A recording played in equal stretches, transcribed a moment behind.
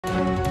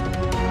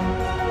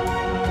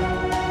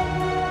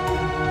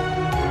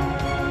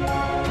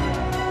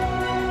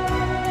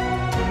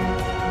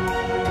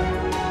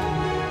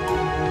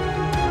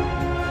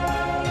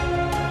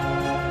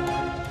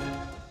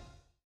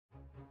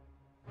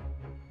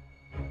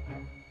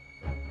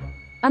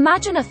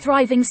Imagine a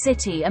thriving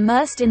city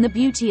immersed in the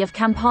beauty of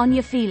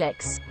Campania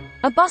Felix.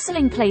 A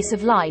bustling place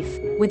of life,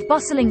 with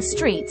bustling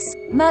streets,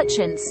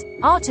 merchants,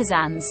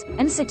 artisans,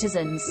 and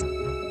citizens.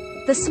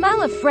 The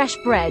smell of fresh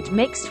bread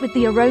mixed with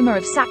the aroma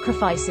of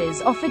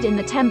sacrifices offered in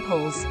the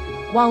temples,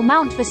 while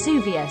Mount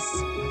Vesuvius,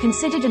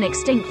 considered an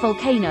extinct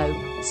volcano,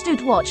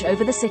 stood watch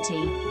over the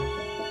city.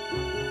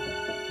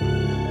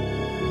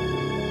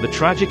 The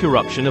tragic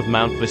eruption of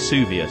Mount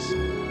Vesuvius.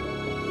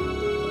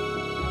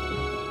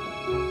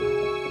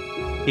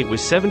 It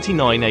was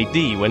 79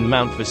 AD when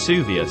Mount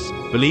Vesuvius,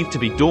 believed to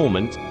be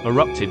dormant,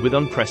 erupted with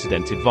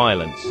unprecedented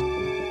violence.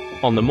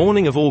 On the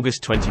morning of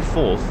August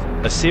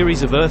 24th, a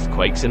series of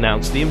earthquakes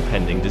announced the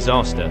impending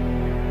disaster.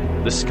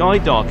 The sky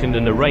darkened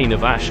and a rain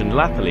of ash and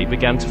lapilli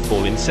began to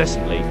fall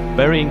incessantly,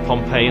 burying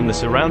Pompeii and the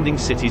surrounding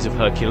cities of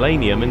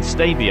Herculaneum and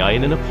Stabiae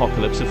in an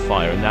apocalypse of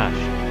fire and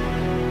ash.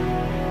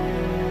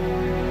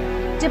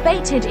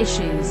 Debated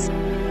issues.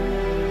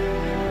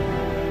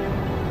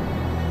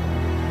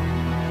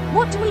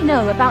 What do we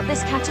know about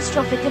this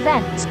catastrophic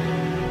event?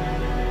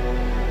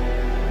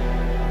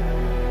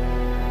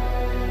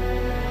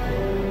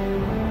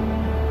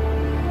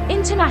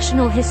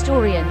 International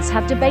historians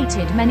have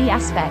debated many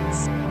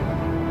aspects.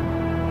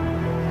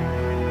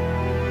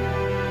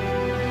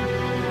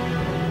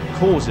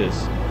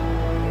 Causes.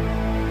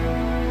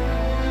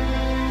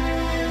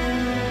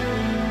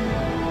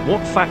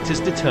 What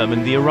factors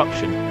determined the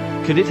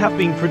eruption? Could it have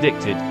been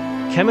predicted?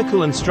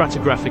 Chemical and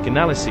stratigraphic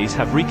analyses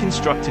have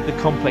reconstructed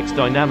the complex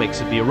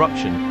dynamics of the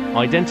eruption,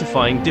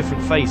 identifying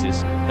different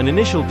phases: an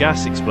initial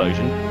gas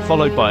explosion,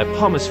 followed by a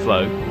pumice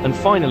flow, and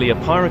finally a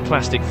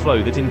pyroclastic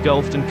flow that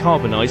engulfed and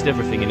carbonized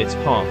everything in its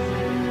path.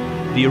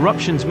 The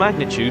eruption's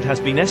magnitude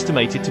has been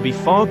estimated to be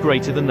far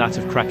greater than that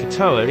of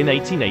Krakatoa in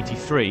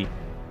 1883.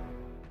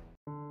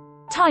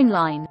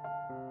 Timeline.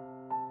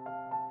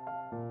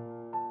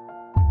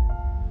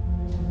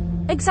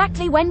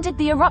 Exactly when did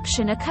the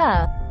eruption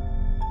occur?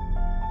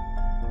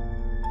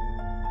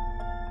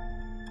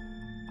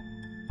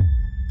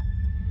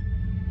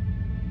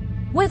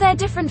 Were there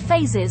different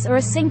phases or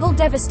a single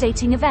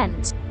devastating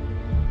event?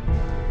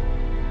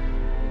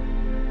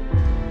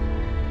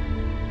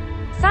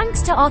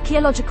 Thanks to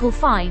archaeological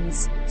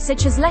finds,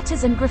 such as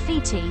letters and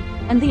graffiti,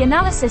 and the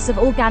analysis of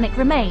organic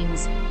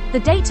remains,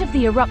 the date of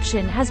the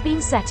eruption has been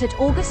set at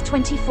August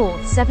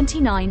 24,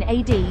 79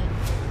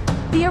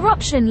 AD. The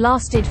eruption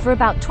lasted for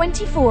about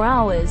 24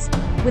 hours,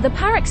 with a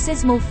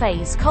paroxysmal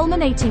phase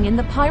culminating in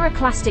the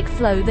pyroclastic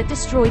flow that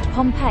destroyed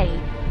Pompeii.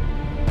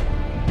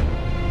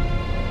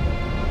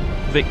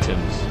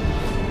 Victims.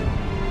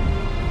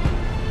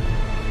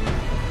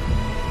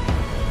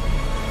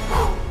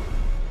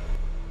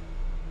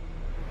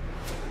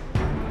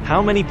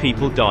 How many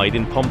people died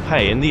in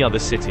Pompeii and the other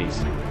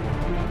cities?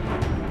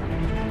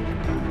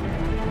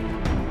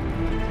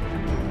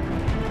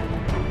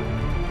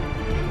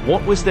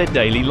 What was their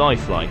daily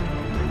life like?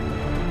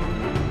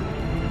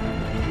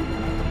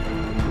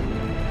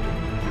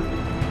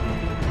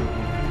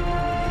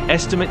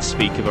 Estimates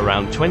speak of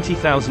around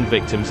 20,000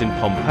 victims in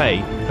Pompeii,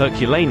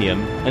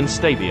 Herculaneum, and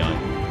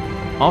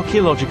Stabiae.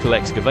 Archaeological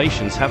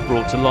excavations have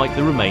brought to light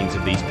the remains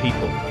of these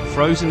people,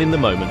 frozen in the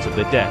moment of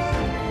their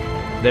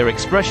death. Their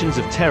expressions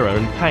of terror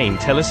and pain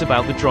tell us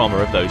about the drama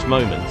of those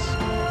moments.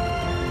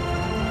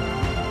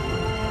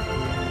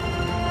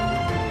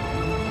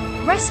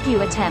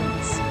 Rescue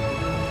attempts.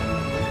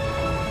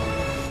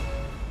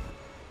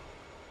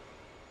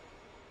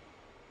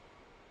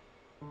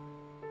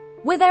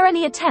 Were there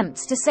any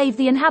attempts to save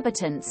the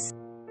inhabitants?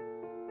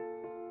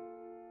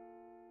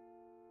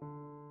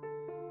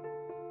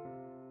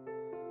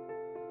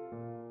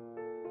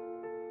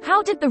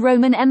 How did the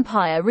Roman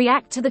Empire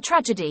react to the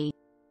tragedy?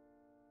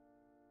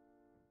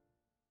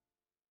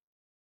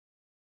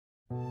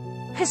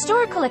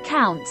 Historical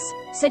accounts,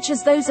 such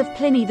as those of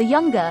Pliny the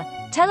Younger,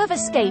 tell of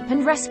escape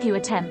and rescue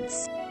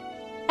attempts.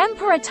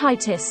 Emperor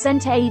Titus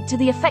sent aid to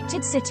the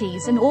affected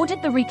cities and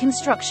ordered the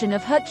reconstruction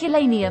of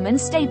Herculaneum and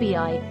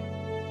Stabiae.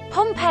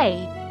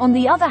 Pompeii, on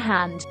the other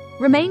hand,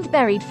 remained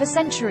buried for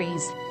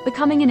centuries,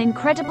 becoming an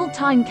incredible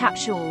time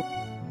capsule.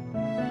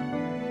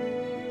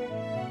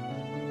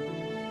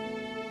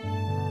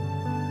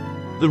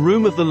 The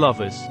Room of the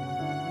Lovers.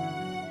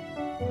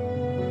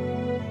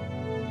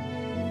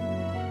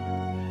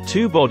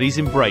 Two bodies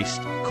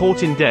embraced,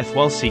 caught in death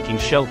while seeking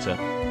shelter.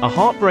 A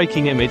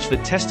heartbreaking image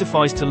that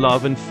testifies to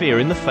love and fear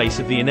in the face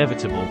of the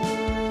inevitable.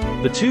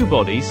 The two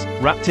bodies,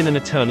 wrapped in an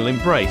eternal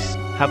embrace,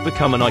 have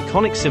become an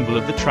iconic symbol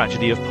of the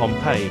tragedy of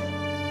Pompeii.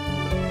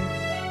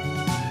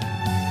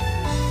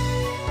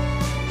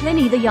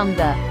 Pliny the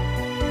Younger.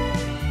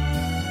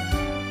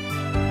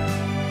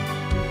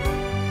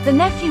 The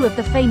nephew of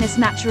the famous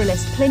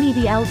naturalist Pliny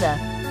the Elder,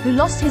 who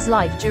lost his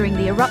life during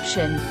the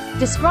eruption,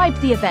 described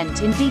the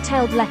event in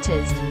detailed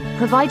letters,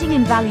 providing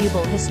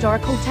invaluable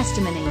historical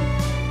testimony.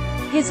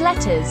 His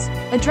letters,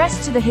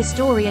 addressed to the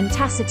historian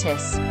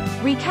Tacitus,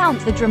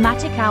 recount the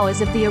dramatic hours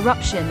of the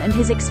eruption and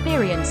his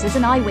experience as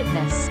an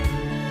eyewitness.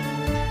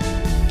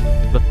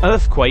 The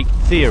earthquake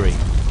theory.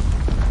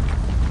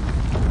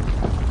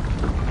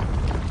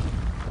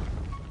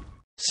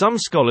 Some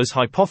scholars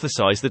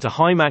hypothesize that a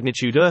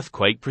high-magnitude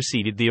earthquake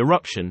preceded the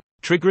eruption,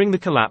 triggering the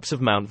collapse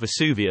of Mount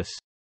Vesuvius.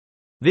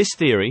 This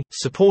theory,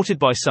 supported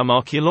by some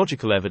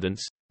archaeological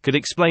evidence, could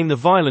explain the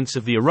violence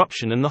of the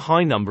eruption and the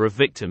high number of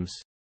victims.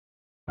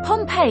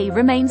 Pompeii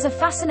remains a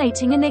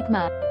fascinating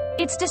enigma.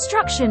 Its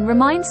destruction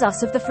reminds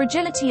us of the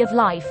fragility of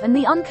life and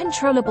the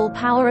uncontrollable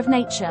power of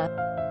nature.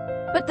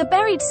 But the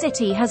buried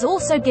city has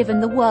also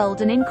given the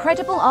world an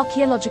incredible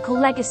archaeological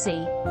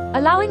legacy,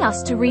 allowing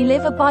us to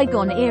relive a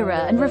bygone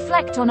era and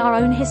reflect on our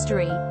own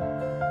history.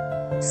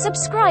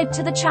 Subscribe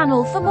to the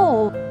channel for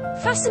more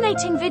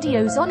fascinating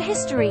videos on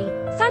history.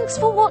 Thanks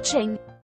for watching.